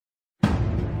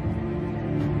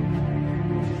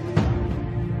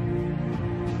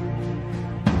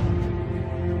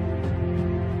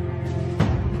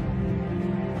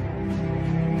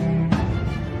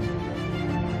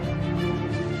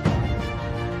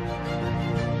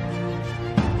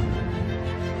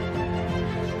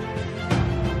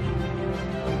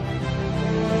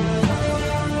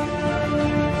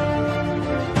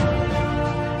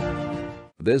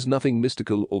There's nothing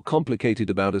mystical or complicated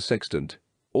about a sextant.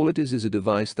 All it is a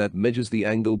device that measures the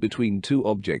angle between two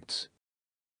objects.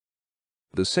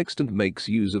 The sextant makes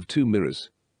use of two mirrors.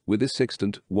 With this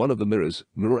sextant, one of the mirrors,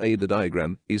 mirror A, the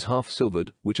diagram, is half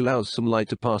silvered, which allows some light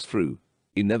to pass through.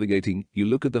 In navigating, you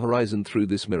look at the horizon through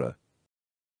this mirror.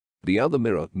 The other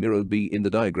mirror, mirror B in the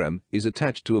diagram, is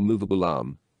attached to a movable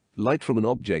arm. Light from an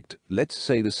object, let's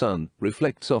say the sun,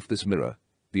 reflects off this mirror.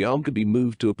 The arm could be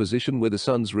moved to a position where the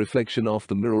sun's reflection off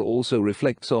the mirror also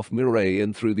reflects off mirror A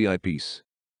and through the eyepiece.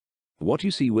 What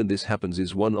you see when this happens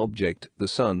is one object, the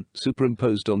sun,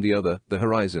 superimposed on the other, the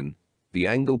horizon. The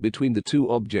angle between the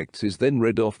two objects is then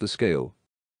read off the scale.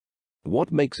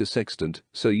 What makes a sextant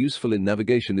so useful in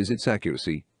navigation is its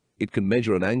accuracy. It can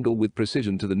measure an angle with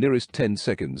precision to the nearest 10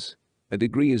 seconds. A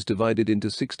degree is divided into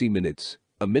 60 minutes.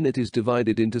 A minute is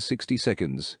divided into 60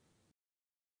 seconds.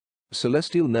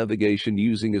 Celestial navigation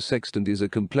using a sextant is a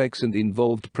complex and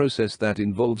involved process that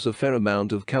involves a fair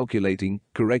amount of calculating,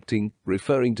 correcting,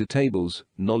 referring to tables,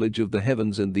 knowledge of the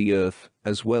heavens and the earth,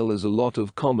 as well as a lot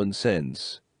of common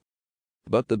sense.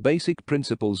 But the basic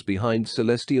principles behind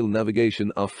celestial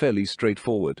navigation are fairly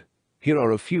straightforward. Here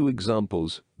are a few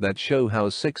examples that show how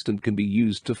a sextant can be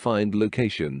used to find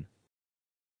location.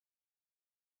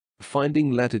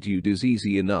 Finding latitude is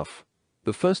easy enough.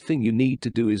 The first thing you need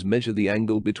to do is measure the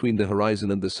angle between the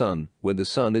horizon and the sun, when the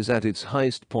sun is at its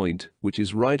highest point, which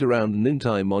is right around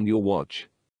noontime on your watch.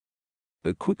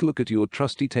 A quick look at your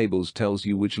trusty tables tells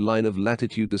you which line of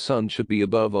latitude the sun should be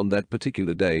above on that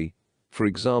particular day. For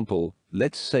example,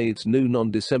 let's say it's noon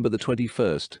on December the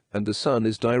 21st, and the sun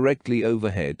is directly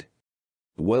overhead.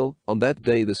 Well, on that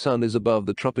day the sun is above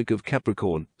the Tropic of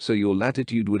Capricorn, so your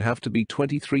latitude would have to be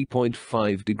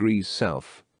 23.5 degrees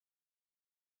south.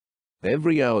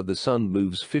 Every hour the sun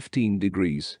moves 15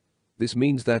 degrees. This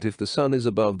means that if the sun is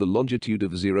above the longitude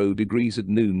of 0 degrees at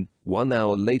noon, 1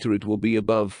 hour later it will be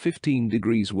above 15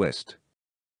 degrees west.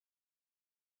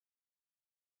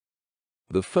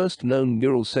 The first known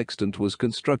mural sextant was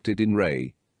constructed in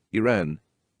Ray, Iran,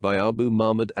 by Abu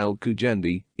Mahmud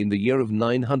al-Khujandi in the year of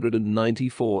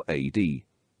 994 AD.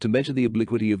 To measure the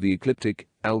obliquity of the ecliptic,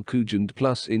 al-Khujand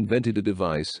plus invented a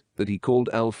device that he called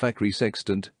al-Fakhri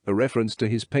sextant, a reference to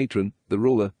his patron, the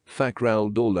ruler, Fakhr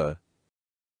al-Dawla.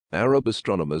 Arab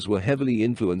astronomers were heavily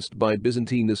influenced by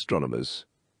Byzantine astronomers.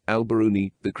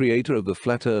 Al-Biruni, the creator of the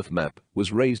flat earth map,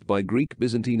 was raised by Greek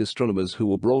Byzantine astronomers who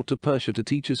were brought to Persia to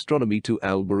teach astronomy to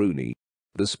Al-Biruni.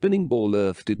 The spinning ball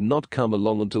earth did not come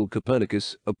along until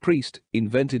Copernicus, a priest,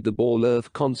 invented the ball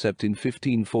earth concept in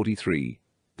 1543.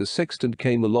 The sextant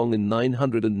came along in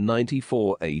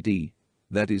 994 AD.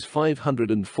 That is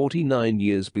 549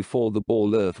 years before the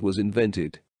ball earth was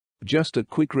invented. Just a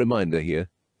quick reminder here,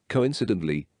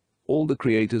 coincidentally, all the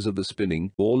creators of the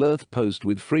spinning ball earth posed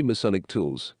with Freemasonic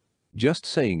tools. Just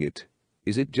saying it.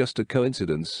 Is it just a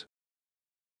coincidence?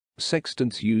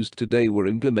 Sextants used today were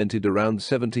implemented around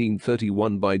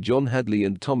 1731 by John Hadley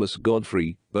and Thomas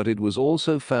Godfrey, but it was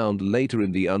also found later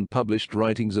in the unpublished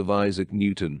writings of Isaac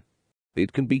Newton.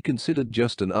 It can be considered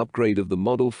just an upgrade of the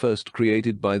model first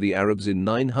created by the Arabs in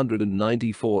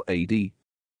 994 AD.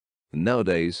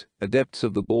 Nowadays, adepts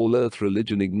of the ball earth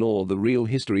religion ignore the real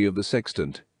history of the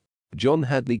sextant. John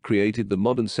Hadley created the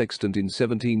modern sextant in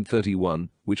 1731,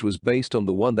 which was based on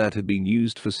the one that had been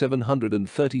used for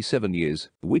 737 years,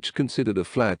 which considered a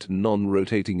flat,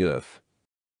 non-rotating Earth.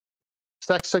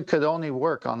 Sextant could only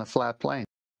work on a flat plane.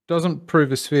 Doesn't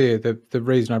prove a sphere. The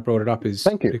reason I brought it up is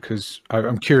because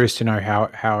I'm curious to know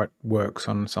how it works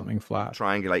on something flat.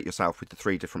 Triangulate yourself with the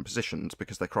 3 different positions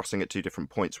because they're crossing at 2 different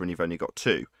points when you've only got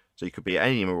 2. So you could be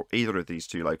at either of these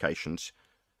 2 locations,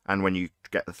 and when you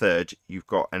get the 3rd, you've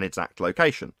got an exact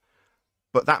location.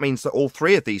 But that means that all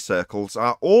 3 of these circles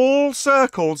are all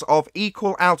circles of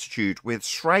equal altitude with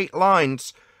straight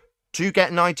lines to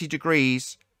get 90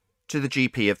 degrees to the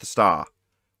GP of the star.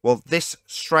 Well, this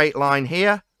straight line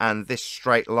here, and this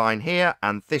straight line here,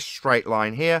 and this straight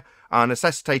line here are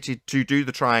necessitated to do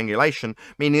the triangulation,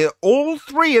 meaning that all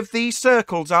 3 of these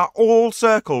circles are all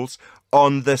circles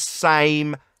on the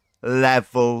same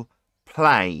level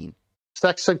plane.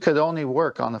 Sextant could only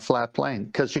work on a flat plane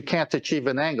because you can't achieve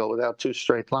an angle without 2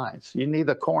 straight lines. You need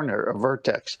a corner, a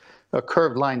vertex. A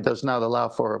curved line does not allow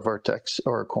for a vertex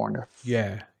or a corner.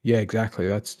 Yeah,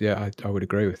 exactly. I would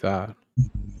agree with that.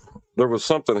 There was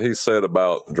something he said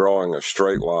about drawing a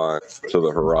straight line to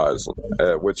the horizon,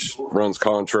 which runs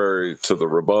contrary to the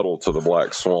rebuttal to the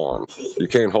black swan. You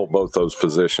can't hold both those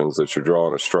positions, that you're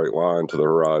drawing a straight line to the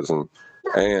horizon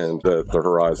and that the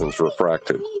horizon's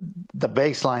refracted. The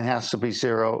baseline has to be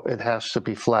 0. It has to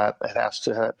be flat. It has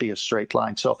to be a straight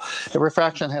line. So the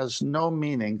refraction has no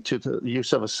meaning to the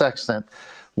use of a sextant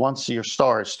once your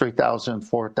star is 3,000,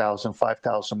 4,000,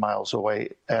 5,000 miles away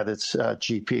at its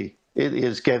GP. It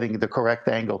is getting the correct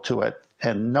angle to it,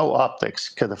 and no optics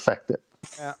could affect it.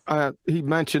 He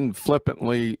mentioned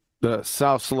flippantly the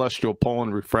South Celestial Pole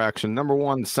and refraction. Number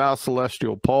one, South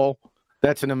Celestial Pole,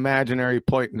 that's an imaginary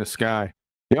point in the sky.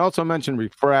 He also mentioned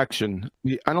refraction.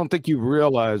 I don't think you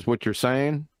realize what you're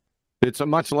saying. It's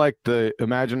much like the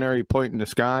imaginary point in the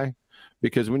sky,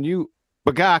 because when you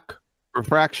bagak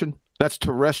refraction, that's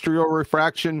terrestrial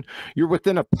refraction. You're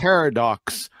within a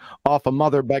paradox off a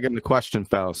mother begging the question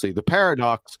fallacy. The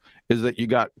paradox is that you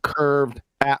got curved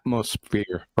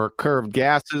atmosphere or curved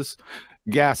gases.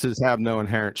 Gases have no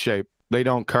inherent shape. They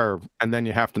don't curve. And then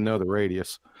you have to know the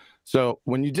radius. So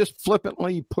when you just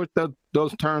flippantly put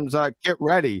those terms out, get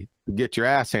ready to get your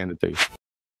ass handed to you.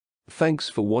 Thanks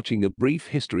for watching a brief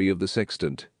history of the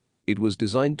sextant. It was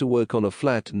designed to work on a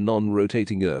flat,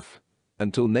 non-rotating Earth.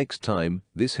 Until next time,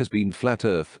 this has been Flat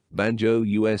Earth, Banjo,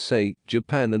 USA,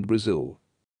 Japan and Brazil.